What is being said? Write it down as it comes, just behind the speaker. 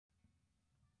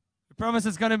I promise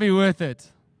it's gonna be worth it.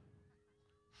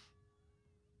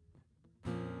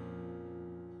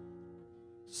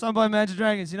 Sung by Imagine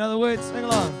Dragons. You know the words? Sing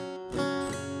along.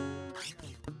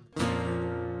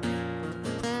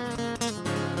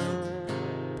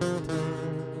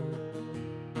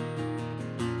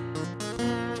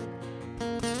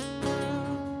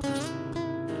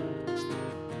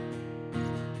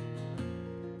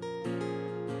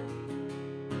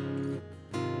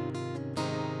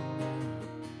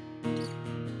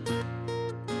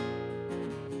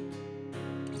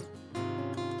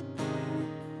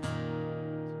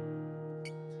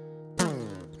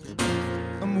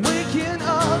 I'm waking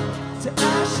up to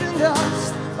ash and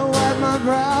dust. I wipe my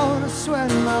brow and I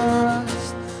sweat in my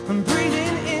rust. I'm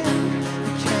breathing in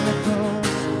the chemicals.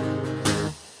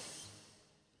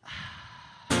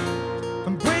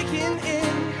 I'm breaking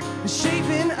in and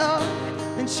shaping up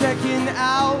and checking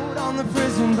out on the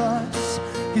prison bus.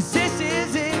 'Cause this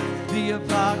is it, the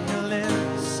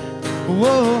apocalypse.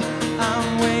 Whoa,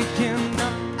 I'm waking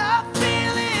up. I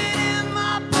feel it in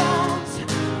my bones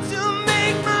to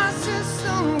make my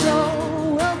system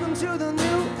go. Welcome to the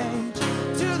new age,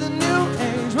 to the new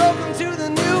age. Welcome to the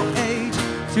new age,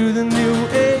 to the new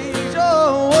age.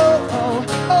 Oh, oh, oh,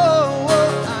 oh,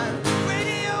 oh. I'm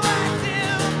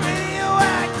radioactive,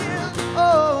 radioactive.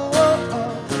 Oh, oh,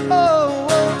 oh, oh,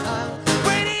 oh. I'm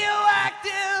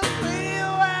radioactive,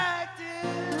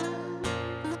 radioactive.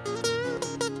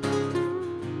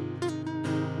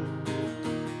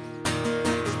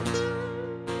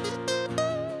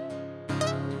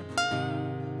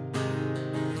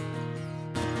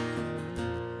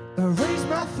 I raise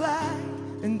my flag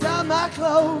and down my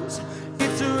clothes.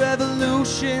 It's a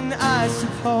revolution, I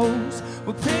suppose.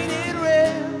 We're painted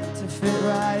red to fit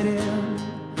right in.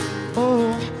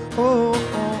 Oh, oh,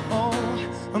 oh, oh.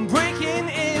 I'm breaking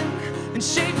in and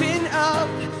shaping up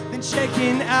and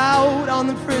checking out on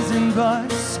the prison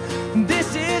bus.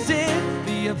 This is it,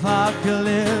 the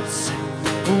apocalypse.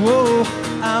 Whoa,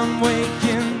 I'm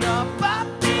waking up. I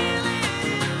feel it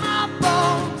in my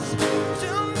bones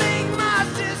to make my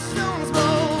systems go.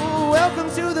 Welcome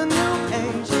to the new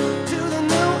age, to the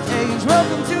new age.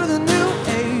 Welcome to the new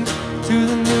age, to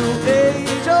the new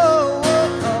age. Oh, oh,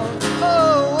 oh,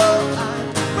 oh, oh. I'm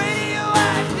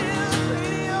radioactive,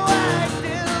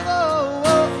 radioactive. Oh,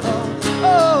 oh, oh,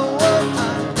 oh, oh.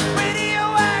 I'm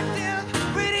radioactive,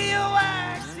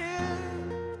 radioactive.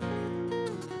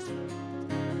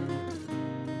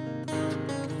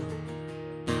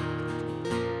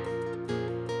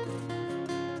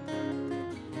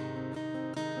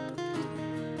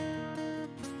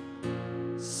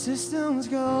 Systems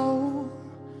go,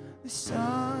 the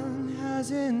sun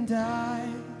hasn't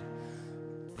died.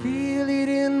 Feel it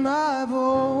in my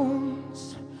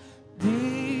bones,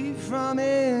 deep from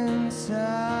inside.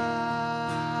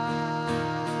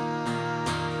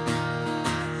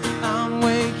 I'm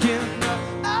waking up,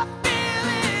 I feel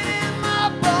it in my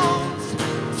bones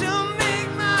to make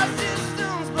my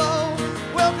systems blow.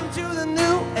 Welcome to the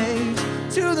new age,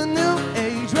 to the new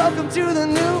age. Welcome to the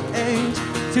new age,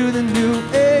 to the new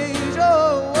age.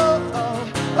 Oh, oh, oh,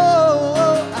 oh,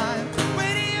 oh. I'm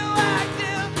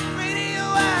radioactive,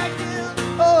 radioactive.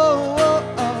 Oh, oh,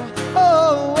 oh,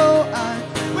 oh, oh. I'm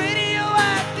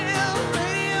radioactive,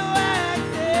 radioactive.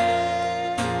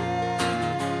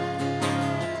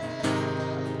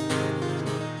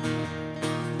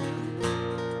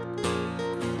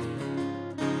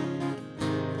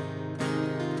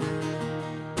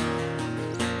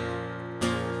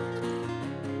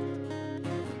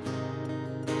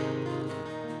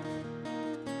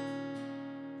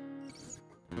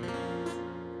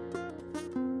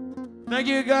 Thank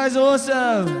you guys,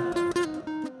 awesome.